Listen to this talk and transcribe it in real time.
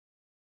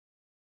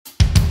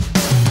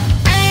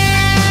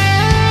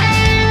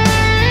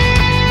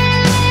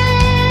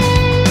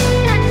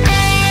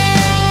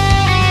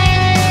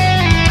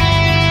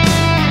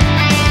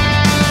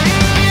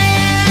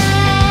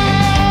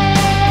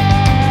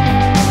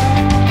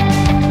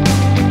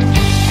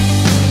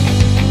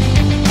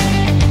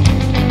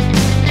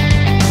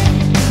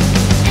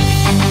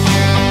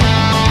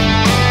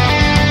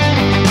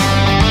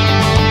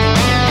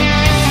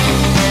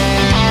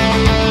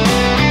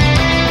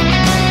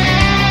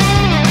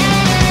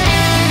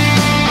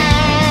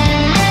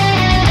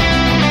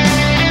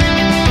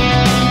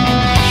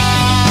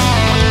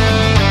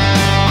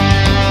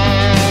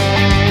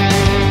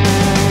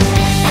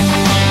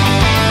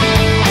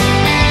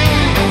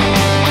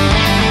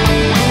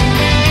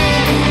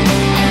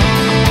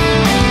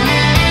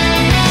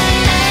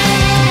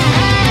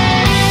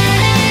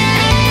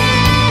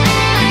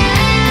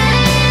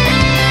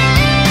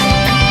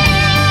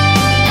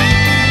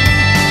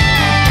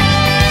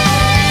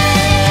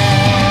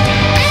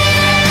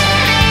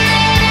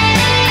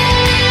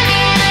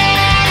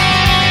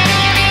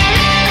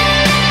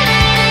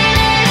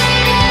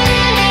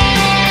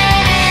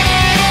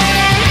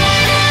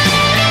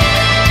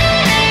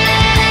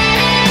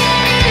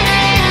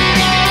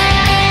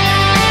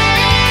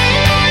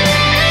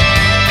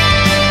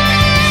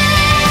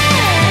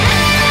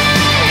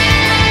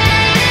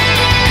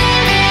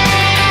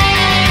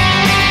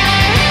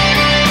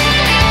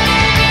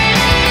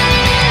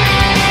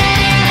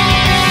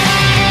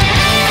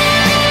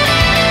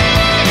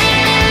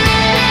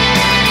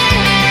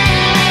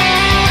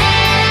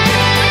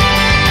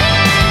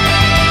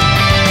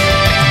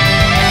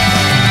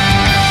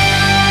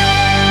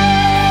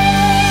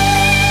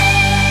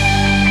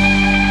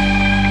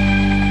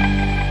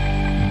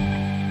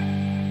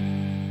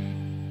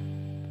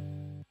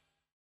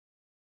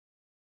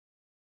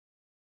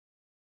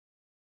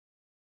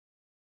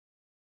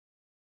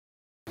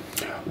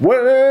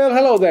Well,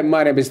 hello there,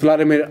 my name is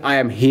Vladimir. I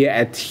am here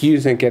at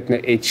Hughes Kettner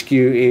HQ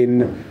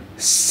in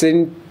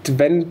St.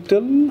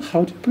 Wendel.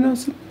 How do you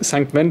pronounce it?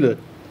 St. Wendel.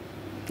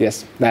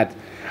 Yes, that.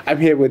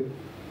 I'm here with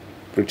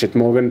Richard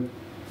Morgan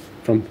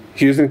from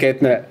Hughes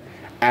Kettner,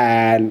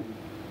 and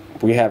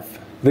we have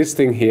this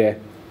thing here,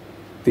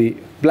 the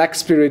Black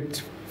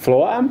Spirit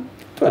floor amp.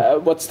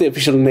 What's the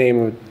official name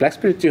of it? Black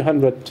Spirit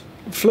 200?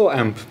 Floor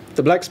amp.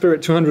 The Black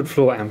Spirit 200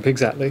 floor amp,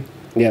 exactly.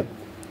 Yep.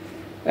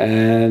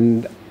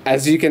 And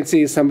as you can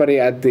see, somebody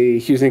at the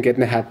Hughes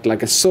Kettner had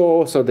like a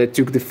saw, so they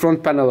took the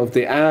front panel of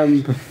the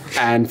amp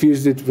and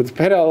fused it with the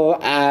pedal,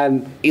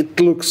 and it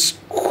looks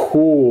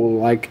cool.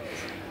 Like,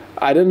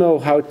 I don't know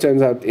how it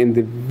turns out in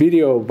the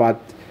video,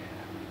 but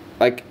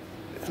like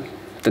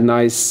the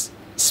nice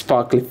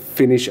sparkly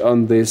finish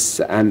on this,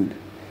 and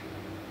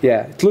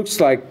yeah, it looks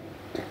like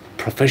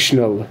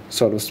professional,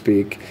 so to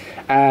speak.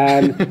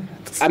 And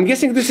I'm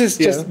guessing this is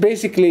just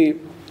basically,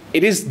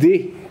 it is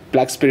the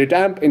Black Spirit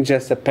amp in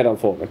just a pedal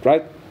format,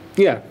 right?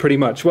 Yeah, pretty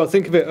much. Well,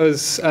 think of it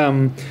as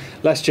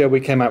last year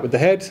we came out with the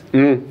head.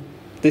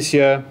 This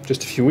year,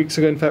 just a few weeks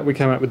ago, in fact, we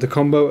came out with the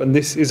combo, and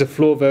this is a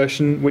floor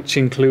version which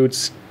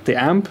includes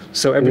the amp,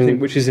 so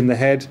everything which is in the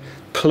head,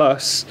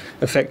 plus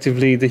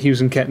effectively the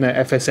Hughes Kettner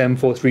FSM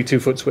 432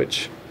 foot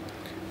switch.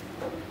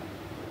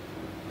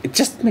 It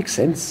just makes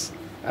sense.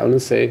 I want to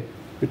say,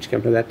 which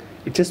came to that,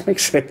 it just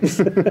makes sense.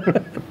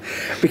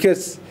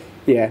 Because,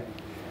 yeah,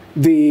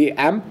 the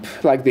amp,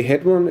 like the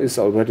head one, is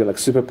already like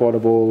super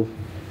portable.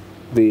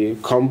 The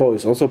combo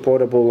is also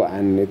portable,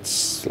 and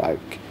it's like,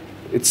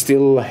 it's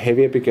still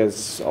heavier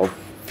because of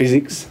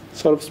physics,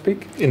 so to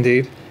speak.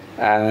 Indeed.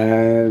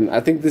 And I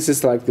think this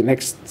is like the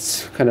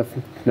next kind of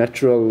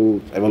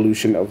natural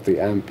evolution of the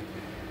amp.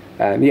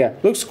 And yeah,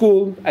 looks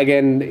cool.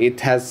 Again,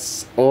 it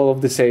has all of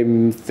the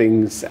same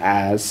things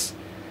as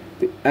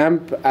the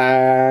amp.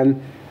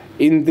 And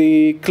in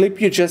the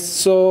clip you just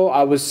saw,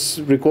 I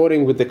was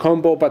recording with the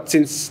combo, but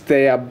since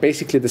they are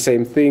basically the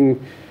same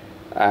thing,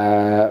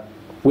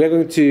 we're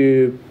going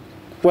to,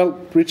 well,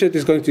 Richard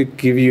is going to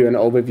give you an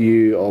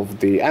overview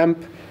of the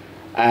amp,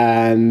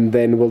 and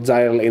then we'll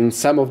dial in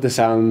some of the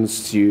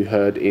sounds you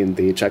heard in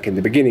the track in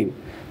the beginning.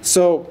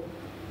 So,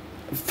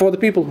 for the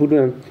people who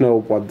don't know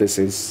what this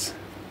is,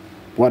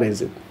 what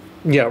is it?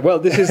 Yeah, well,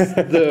 this is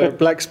the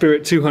Black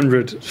Spirit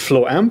 200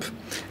 floor amp,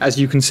 as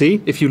you can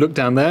see, if you look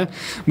down there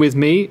with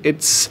me.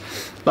 It's,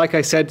 like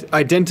I said,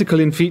 identical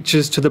in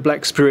features to the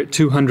Black Spirit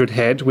 200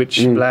 head, which,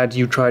 Vlad,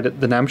 you tried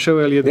at the NAMM show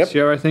earlier this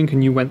year, I think,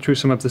 and you went through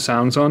some of the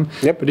sounds on.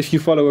 But if you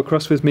follow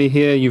across with me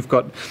here, you've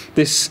got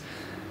this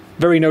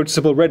very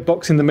noticeable red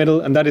box in the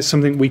middle, and that is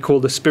something we call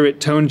the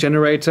Spirit Tone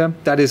Generator.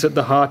 That is at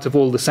the heart of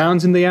all the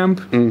sounds in the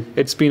amp.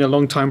 It's been a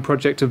long-time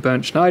project of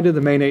Bernd Schneider,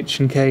 the main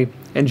H&K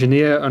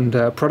engineer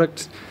and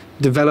product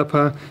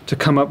developer, to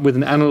come up with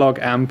an analog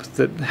amp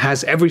that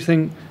has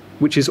everything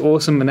which is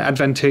awesome and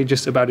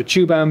advantageous about a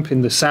tube amp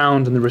in the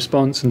sound and the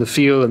response and the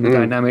feel and the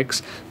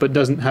dynamics, but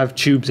doesn't have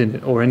tubes in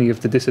it or any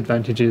of the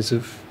disadvantages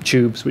of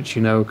tubes, which,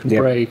 you know, can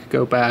break,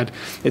 go bad,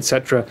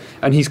 etc.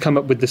 And he's come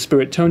up with the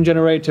Spirit Tone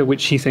Generator,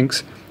 which he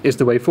thinks is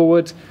the way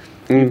forward.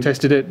 You've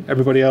tested it.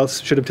 Everybody else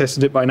should have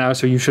tested it by now,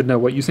 so you should know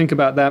what you think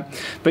about that.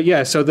 But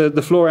yeah, so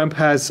the floor amp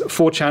has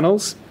 4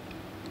 channels: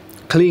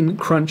 clean,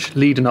 crunch,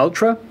 lead, and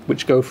ultra,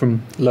 which go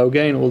from low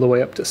gain all the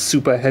way up to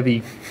super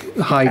heavy,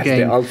 high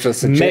gain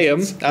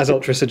mayhem, as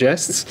ultra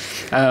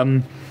suggests.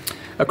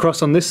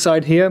 Across on this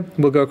side here,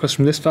 we'll go across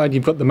from this side,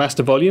 you've got the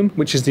master volume,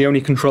 which is the only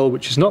control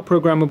which is not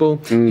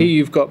programmable. Here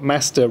you've got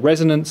master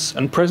resonance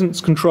and presence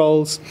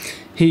controls.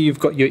 Here you've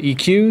got your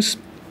EQs.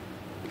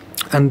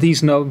 And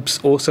these knobs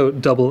also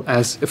double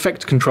as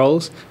effect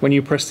controls. When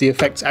you press the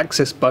effects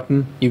access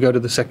button, you go to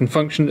the second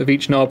function of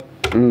each knob.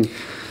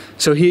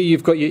 So here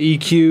you've got your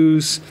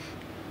EQs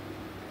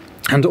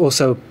and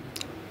also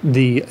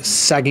the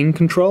sagging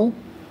control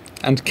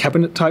and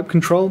cabinet type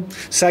control.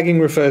 Sagging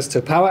refers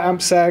to power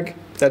amp sag.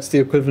 That's the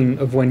equivalent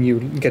of when you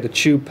get a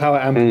tube power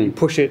amp and you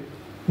push it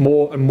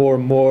more and more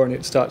and more, and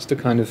it starts to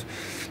kind of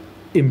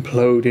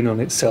implode in on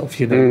itself,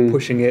 you know,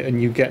 pushing it,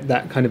 and you get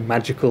that kind of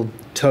magical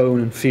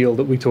tone and feel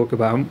that we talk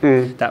about,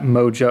 that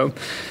mojo.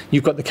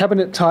 You've got the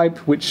cabinet type,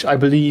 which I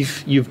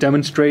believe you've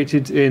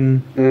demonstrated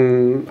in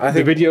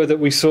the video that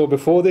we saw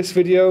before this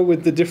video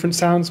with the different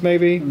sounds,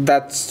 maybe?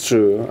 That's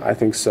true, I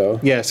think so.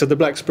 Yeah, so the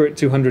Black Spirit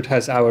 200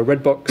 has our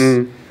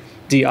Redbox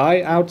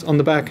DI out on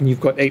the back, and you've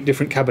got 8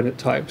 different cabinet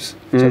types.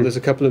 So there's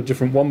a couple of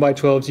different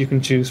 1x12s you can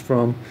choose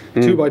from,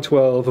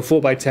 2x12, a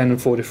 4x10, and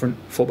 4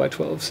 different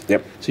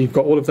 4x12s. So you've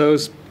got all of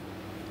those.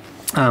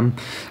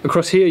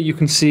 Across here you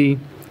can see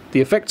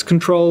the effects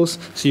controls.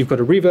 So you've got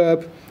a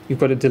reverb, you've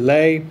got a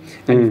delay,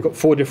 and you've got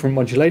 4 different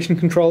modulation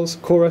controls: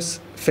 chorus,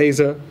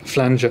 phaser,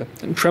 flanger,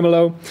 and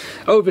tremolo.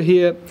 Over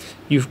here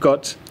you've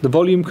got the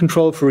volume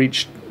control for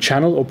each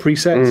channel or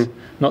preset,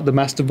 not the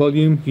master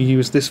volume. You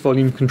use this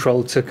volume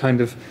control to kind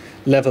of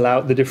level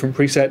out the different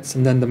presets,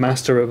 and then the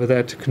master over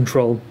there to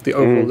control the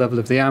overall level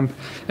of the amp.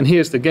 And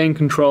here's the gain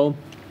control,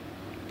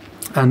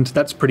 and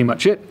that's pretty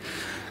much it.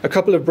 A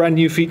couple of brand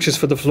new features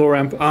for the floor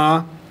amp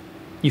are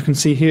You can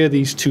see here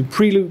these two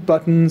pre-loop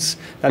buttons.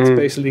 That's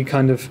basically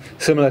kind of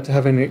similar to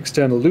having an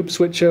external loop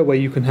switcher where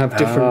you can have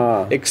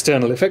different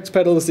external effects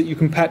pedals that you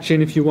can patch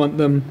in if you want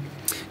them.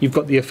 You've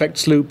got the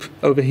effects loop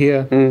over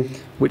here,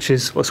 which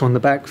is what's on the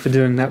back for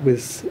doing that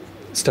with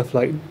stuff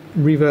like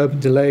reverb,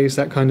 delays,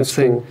 that kind of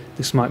thing. Cool.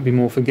 This might be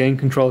more for gain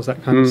controls,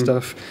 that kind of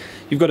stuff.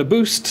 You've got a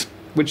boost,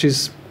 which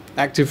is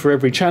active for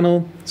every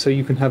channel, so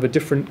you can have a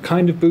different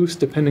kind of boost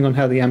depending on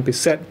how the amp is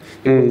set.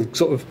 It will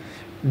sort of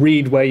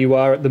read where you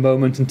are at the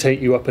moment and take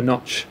you up a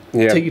notch,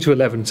 take you to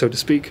 11, so to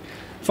speak.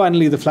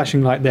 Finally, the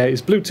flashing light there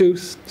is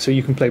Bluetooth, so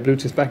you can play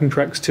Bluetooth backing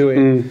tracks to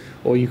it,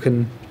 or you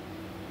can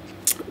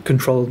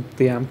control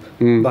the amp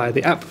via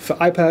the app for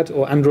iPad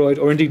or Android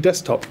or indeed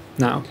desktop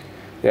now.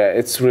 Yeah,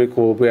 it's really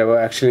cool. We are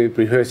actually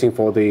rehearsing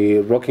for the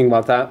Rocking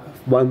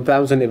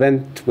 1000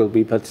 event. We'll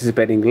be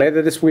participating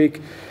later this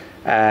week.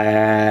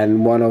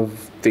 And one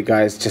of the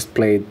guys just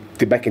played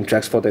the backing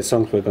tracks for the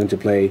songs we're going to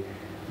play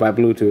by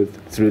Bluetooth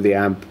through the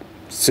amp.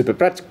 Super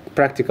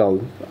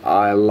practical.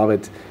 I love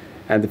it.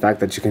 And the fact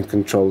that you can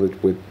control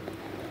it with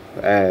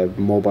a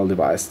mobile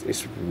device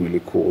is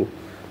really cool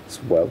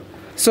as well.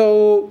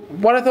 So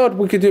what I thought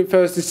we could do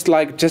first is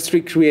like just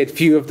recreate a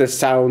few of the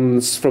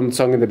sounds from the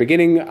song in the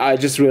beginning. I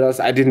just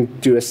realized I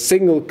didn't do a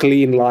single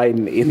clean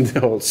line in the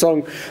whole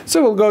song.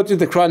 So we'll go to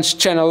the crunch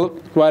channel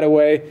right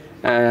away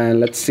and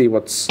let's see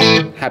what's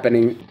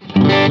happening.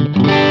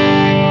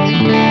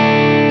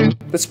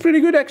 That's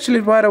pretty good actually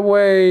right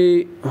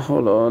away.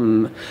 Hold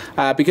on.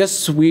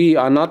 Because we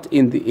are not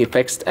in the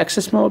effects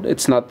access mode,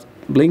 it's not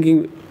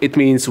blinking. It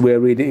means we're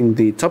reading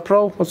the top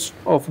row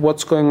of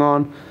what's going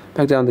on.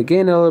 Back down the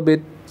gain a little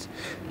bit,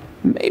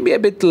 maybe a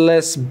bit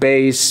less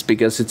bass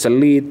because it's a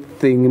lead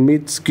thing.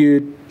 Mid's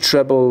good,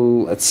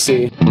 treble, let's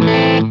see.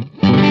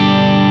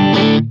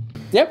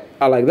 Yep,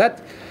 I like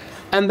that.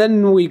 And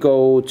then we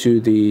go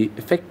to the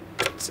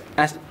effects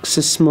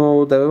access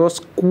mode. There was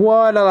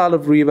quite a lot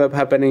of reverb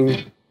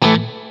happening.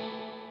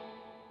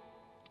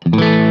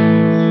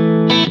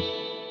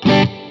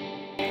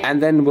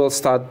 And then we'll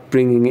start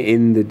bringing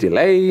in the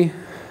delay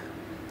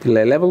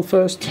level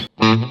first.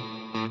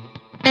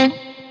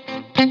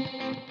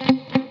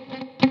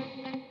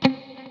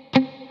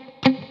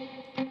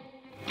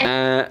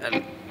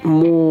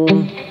 More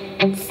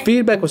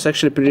feedback was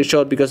actually pretty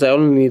short because I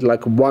only need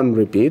like one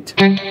repeat.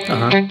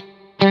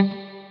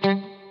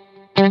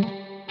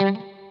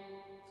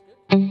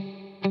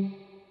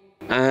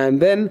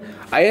 And then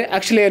I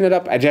actually ended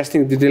up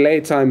adjusting the delay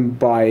time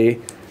by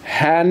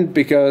hand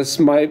because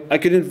I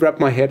couldn't wrap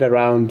my head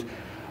around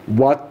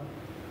what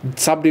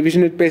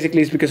subdivision it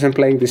basically is because I'm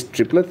playing this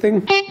triplet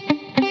thing.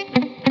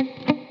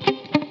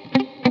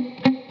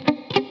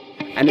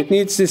 And it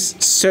needs this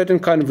certain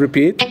kind of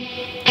repeat.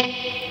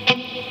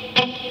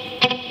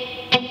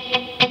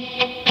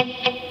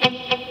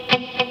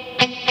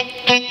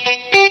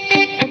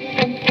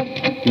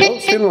 No,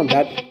 still not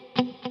that.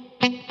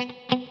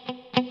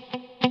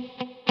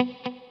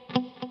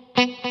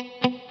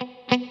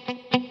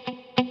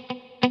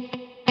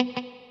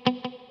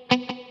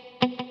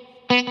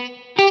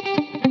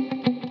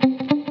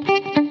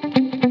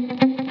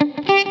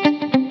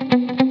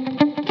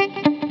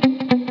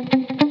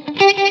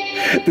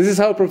 This is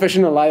how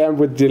professional I am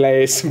with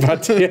delays,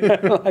 but yeah,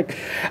 like,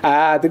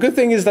 the good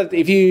thing is that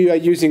if you are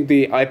using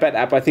the iPad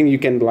app, I think you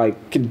can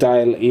like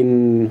dial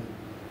in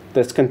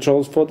there's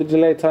controls for the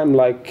delay time,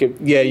 like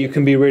yeah, you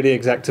can be really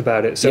exact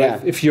about it. So yeah.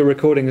 if you're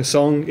recording a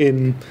song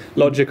in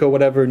Logic or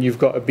whatever, and you've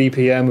got a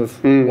BPM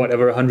of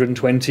whatever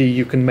 120,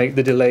 you can make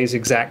the delays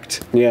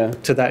exact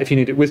to that if you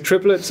need it. With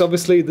triplets,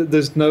 obviously,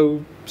 there's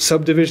no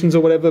subdivisions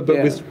or whatever,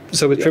 but with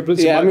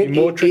triplets, it might be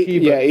more tricky.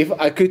 Yeah, if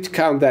I could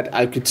count that,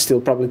 I could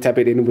still probably tap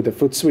it in with the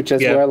foot switch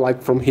as well,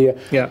 like from here.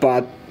 Yeah.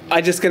 But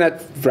I just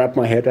cannot wrap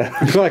my head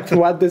around like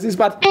what this is,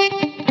 but.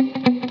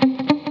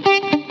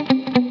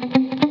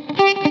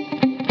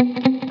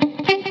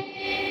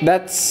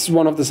 That's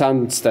one of the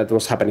sounds that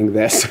was happening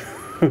there. So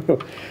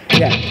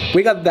yeah,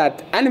 we got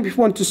that. And if you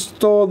want to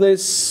store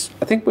this,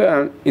 I think we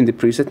are in the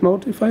preset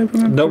mode, if I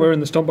remember. No, we're in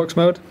the Stompbox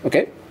mode.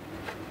 Okay.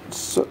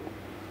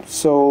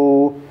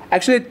 So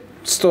actually it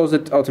stores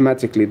it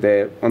automatically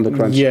there on the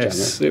crunch channel.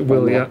 Yes, it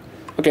will, yeah.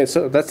 Okay,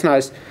 so that's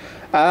nice.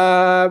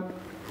 I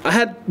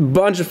had a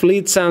bunch of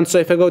lead sounds, so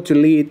if I go to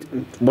lead,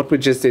 what we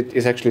just did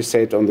is actually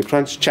saved on the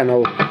crunch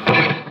channel.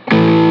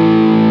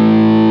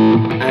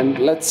 And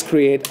let's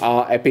create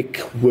our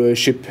epic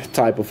worship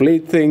type of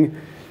lead thing.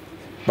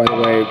 By the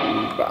way,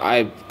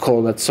 I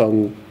call that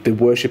song the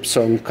worship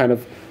song, kind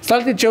of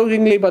slightly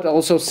jokingly, but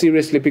also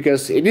seriously,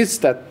 because it is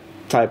that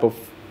type of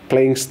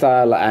playing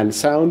style and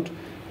sound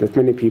that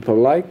many people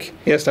like.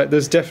 Yes,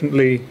 there's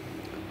definitely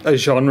a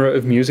genre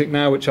of music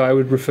now which I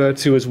would refer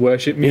to as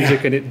worship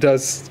music, and it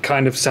does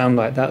kind of sound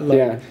like that,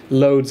 like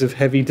loads of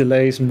heavy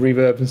delays and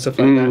reverb and stuff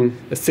like that,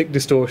 a thick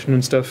distortion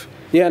and stuff.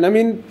 Yeah, and I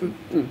mean,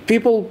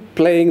 people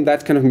playing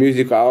that kind of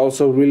music are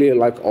also really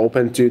like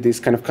open to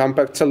these kind of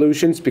compact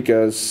solutions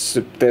because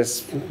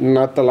there's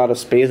not a lot of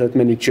space at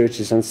many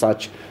churches and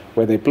such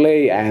where they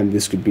play, and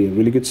this could be a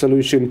really good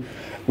solution.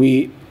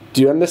 We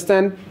do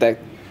understand that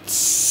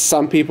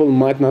some people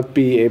might not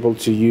be able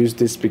to use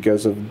this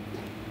because of,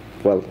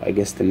 well, I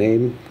guess the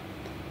name.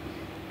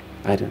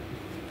 I don't.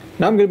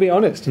 Now I'm going to be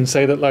honest and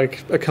say that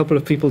like a couple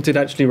of people did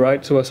actually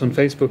write to us on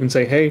Facebook and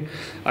say, hey,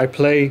 I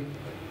play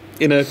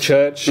in a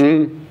church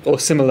or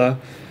similar,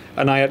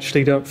 and I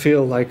actually don't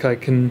feel like I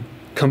can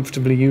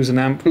comfortably use an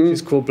amp which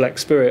is called Black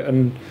Spirit,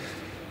 and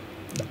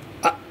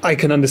I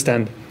can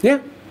understand. Yeah,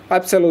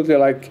 absolutely.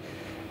 Like,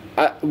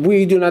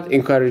 we do not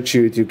encourage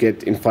you to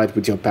get in fight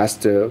with your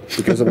pastor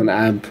because of an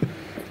amp.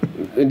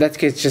 In that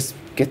case, just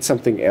get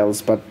something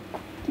else. But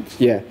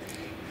yeah,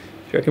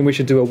 Do you reckon we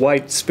should do a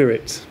White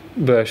Spirit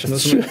version or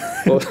something?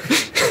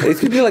 it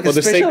could be like or a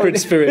the special Sacred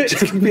Spirit. It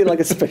could be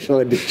like a special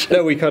edition.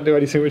 No, we can't do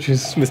anything which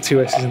is with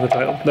 2 S's in the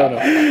title. No,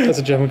 that's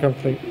a German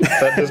company.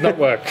 That does not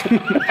work.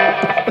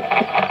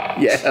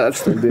 Yeah,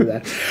 let's not do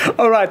that.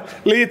 All right,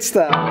 lead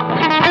star.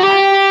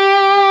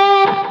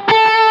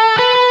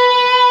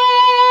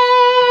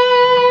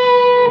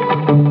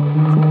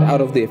 Out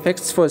of the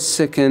effects for a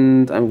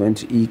second. I'm going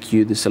to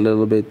EQ this a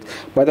little bit.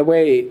 By the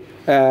way,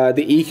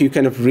 the EQ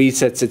kind of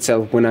resets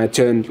itself when I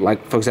turn,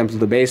 like, for example,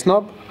 the bass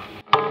knob.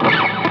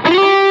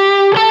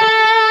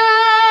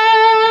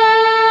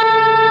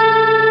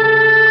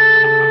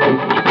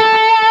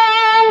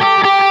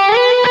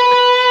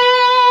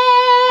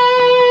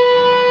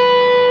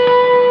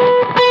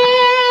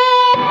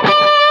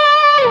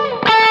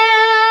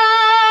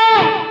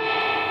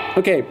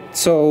 Okay,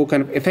 so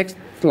kind of effects,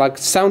 like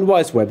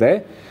sound-wise, were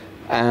there.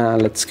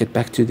 Let's get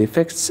back to the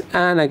effects,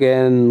 and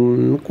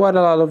again, quite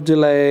a lot of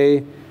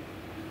delay.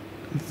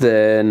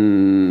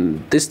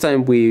 Then this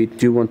time we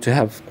do want to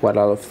have quite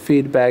a lot of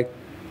feedback.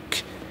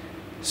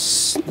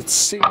 Let's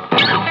see.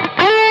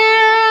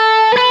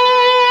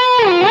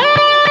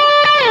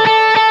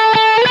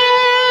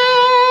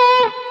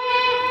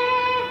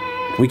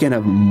 We can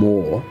have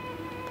more.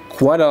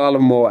 Quite a lot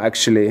of more,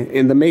 actually.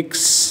 In the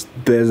mix,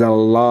 there's a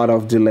lot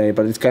of delay,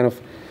 but it's kind of...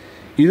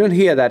 You don't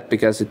hear that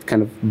because it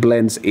kind of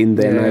blends in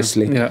there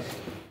nicely. Yeah.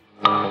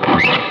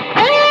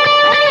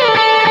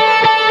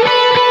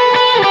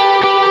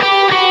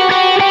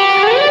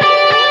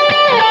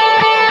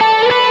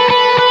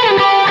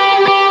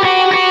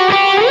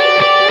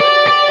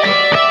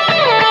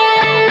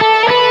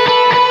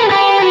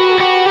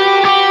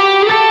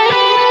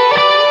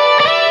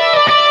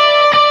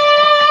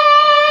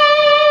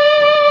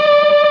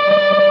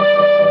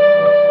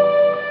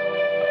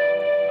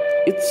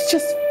 It's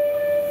just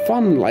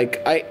fun.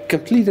 Like, I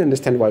completely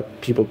understand why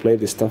people play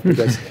this stuff,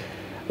 because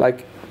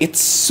like, it's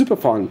super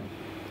fun,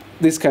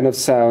 this kind of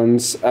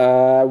sounds.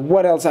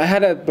 What else? I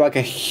had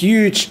a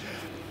huge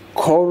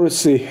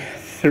chorusy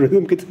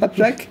rhythm guitar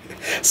track,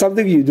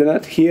 something you do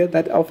not hear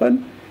that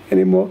often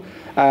anymore.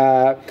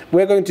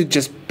 We're going to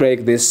just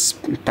break this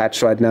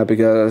patch right now,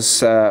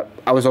 because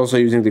I was also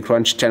using the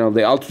crunch channel.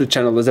 The ultra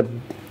channel is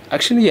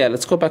actually, yeah,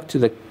 let's go back to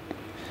the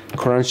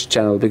crunch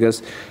channel,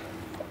 because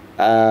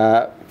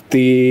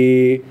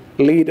the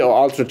lead or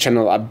ultra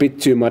channel are a bit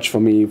too much for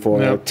me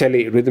for a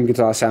tele rhythm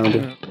guitar sound.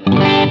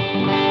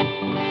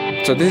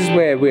 So this is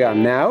where we are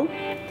now.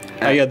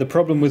 Yeah, the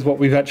problem with what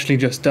we've actually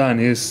just done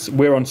is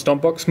we're on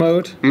Stompbox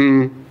mode,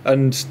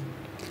 and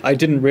I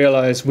didn't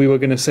realize we were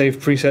going to save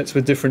presets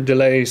with different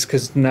delays,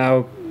 because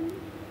now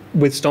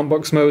with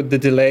Stompbox mode, the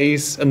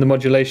delays and the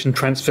modulation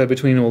transfer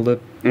between all the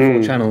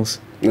 4 channels.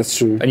 That's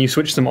true. And you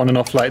switch them on and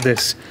off like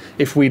this.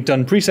 If we'd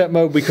done preset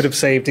mode, we could have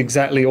saved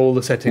exactly all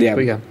the settings. Yeah.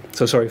 But yeah,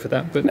 so sorry for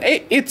that. But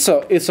it's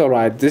all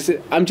right.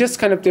 I'm just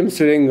kind of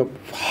demonstrating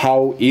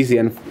how easy,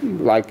 and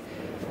like,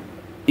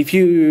 if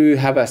you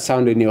have a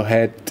sound in your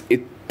head,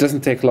 it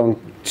doesn't take long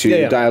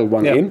to dial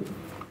one in.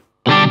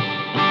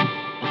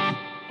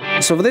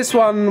 So for this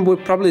one, we'll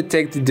probably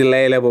take the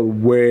delay level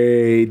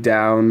way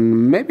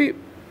down. Maybe,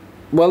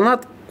 well,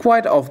 not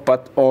quite off,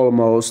 but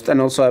almost. And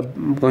also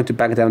I'm going to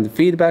back down the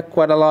feedback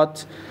quite a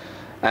lot.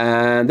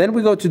 And then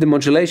we go to the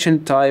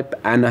modulation type,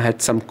 and I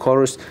had some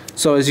chorus.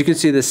 So as you can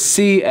see, the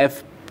C,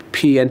 F,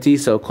 P, and T,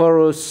 so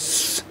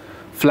chorus,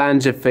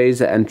 flange,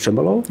 phaser, and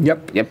tremolo.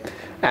 Yep.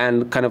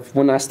 And kind of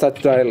when I start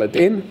to dial it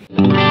in,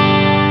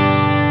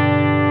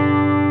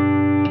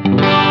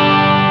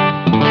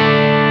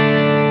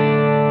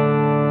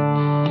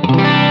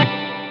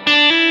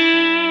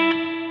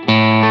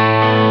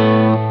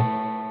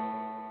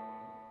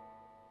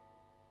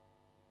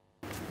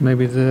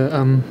 maybe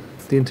the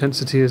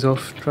intensity is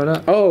off. Try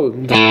that. oh,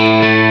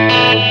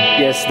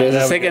 yes, there's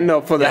a second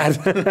note for that.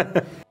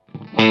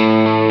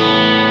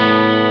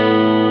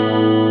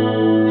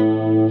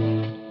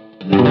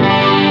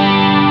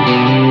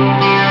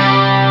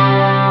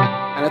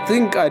 And I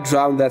think I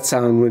drowned that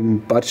sound with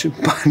a bunch of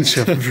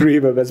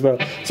reverb as well.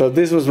 So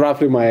this was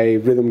roughly my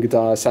rhythm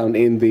guitar sound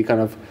in the kind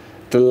of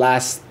the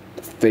last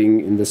thing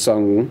in the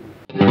song.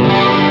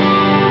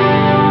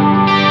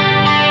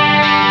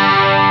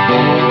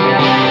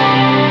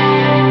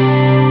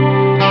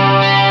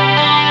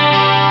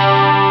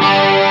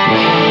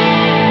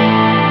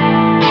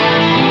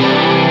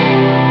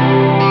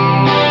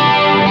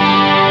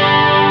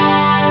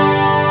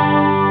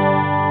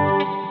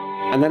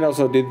 And then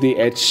also did the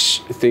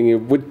edge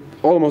thing with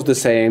almost the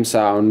same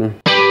sound.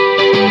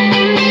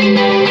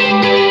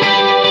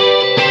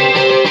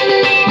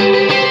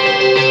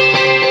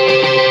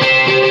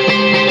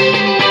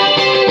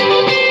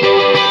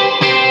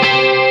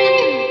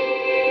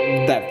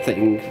 That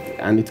thing,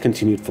 and it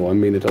continued for a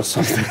minute or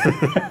something.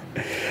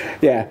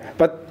 Yeah,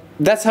 but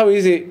that's how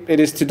easy it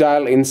is to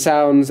dial in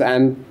sounds,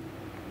 and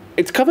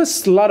it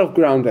covers a lot of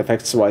ground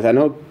effects wise. I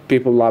know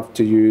people love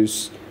to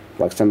use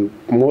like some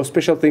more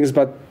special things,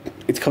 but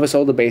it covers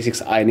all the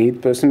basics I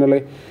need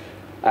personally.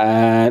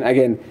 And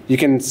again, you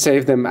can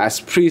save them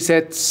as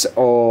presets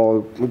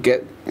or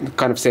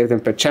kind of save them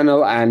per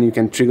channel, and you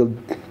can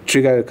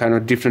trigger kind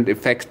of different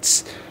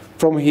effects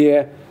from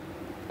here.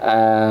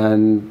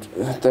 And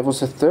there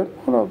was a third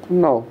one?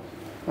 No,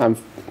 I'm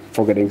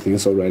forgetting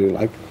things already.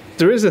 Like,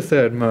 there is a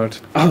third mode.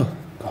 Oh,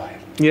 God.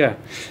 Yeah.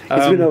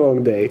 It's been a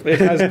long day. It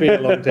has been a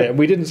long day. And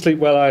we didn't sleep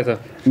well either.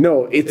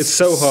 No, it's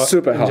so hot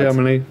super hot in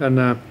Germany.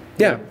 And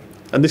yeah.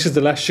 And this is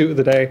the last shoot of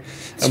the day.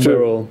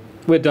 And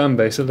we're done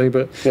basically,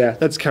 but yeah,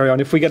 let's carry on.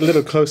 If we get a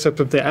little close up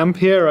of the amp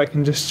here, I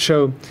can just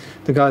show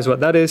the guys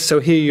what that is. So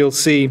here you'll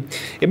see,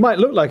 it might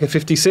look like a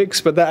 56,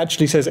 but that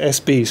actually says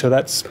SB, so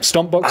that's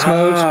Stompbox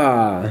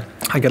mode.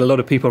 I get a lot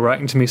of people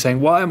writing to me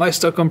saying, why am I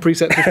stuck on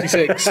preset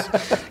 56?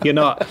 You're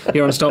not,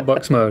 you're on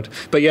Stompbox mode.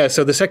 But yeah,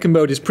 so the second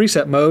mode is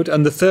preset mode,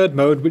 and the third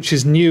mode, which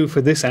is new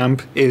for this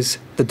amp, is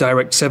the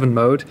Direct 7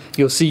 mode.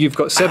 You'll see you've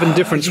got 7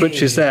 different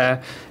switches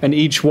there, and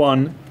each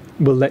one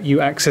will let you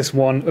access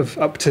one of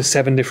up to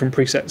 7 different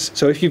presets.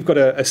 So if you've got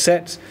a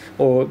set,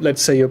 or let's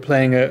say you're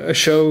playing a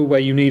show where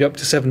you need up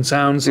to 7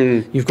 sounds,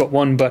 you've got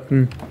 1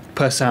 button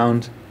per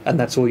sound, and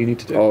that's all you need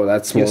to do. Oh,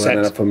 that's more than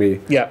enough for me.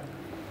 Yeah.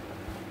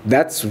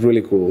 That's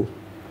really cool.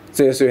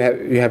 So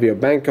you have your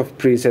bank of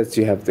presets,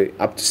 you have the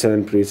up to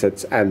 7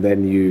 presets, and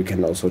then you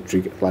can also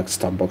trigger like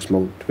Stompbox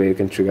mode where you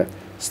can trigger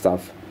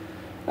stuff.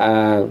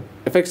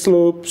 Effects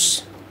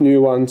loops,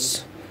 new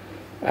ones,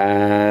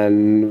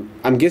 and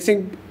I'm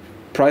guessing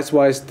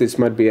price-wise, this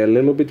might be a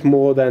little bit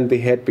more than the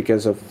head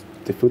because of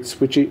the foot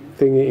switchy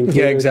thingy included.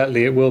 Yeah,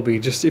 exactly. It will be.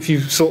 Just if you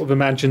sort of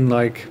imagine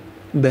like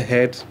the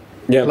head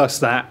plus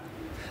that.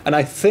 And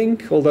I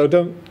think, although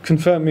don't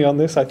confirm me on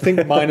this, I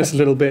think minus a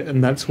little bit,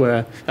 and that's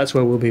where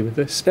we'll be with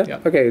this. Yeah.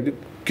 Okay.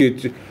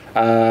 Good.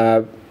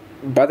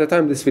 By the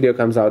time this video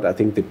comes out, I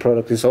think the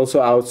product is also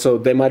out, so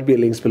there might be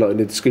links below in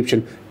the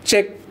description.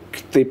 Check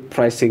the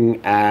pricing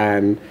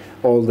and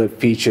all the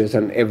features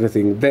and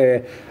everything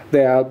there.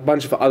 There are a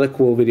bunch of other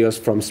cool videos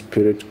from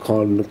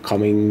SpiritCon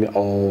coming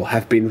or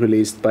have been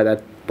released by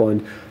that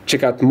point.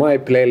 Check out my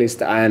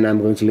playlist, and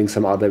I'm going to link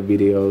some other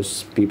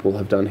videos people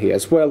have done here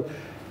as well.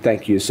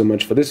 Thank you so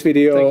much for this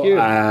video. Thank you.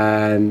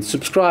 And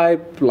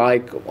subscribe,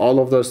 like, all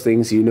of those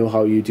things. You know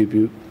how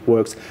YouTube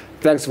works.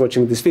 Thanks for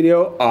watching this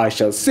video. I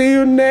shall see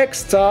you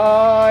next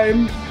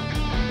time.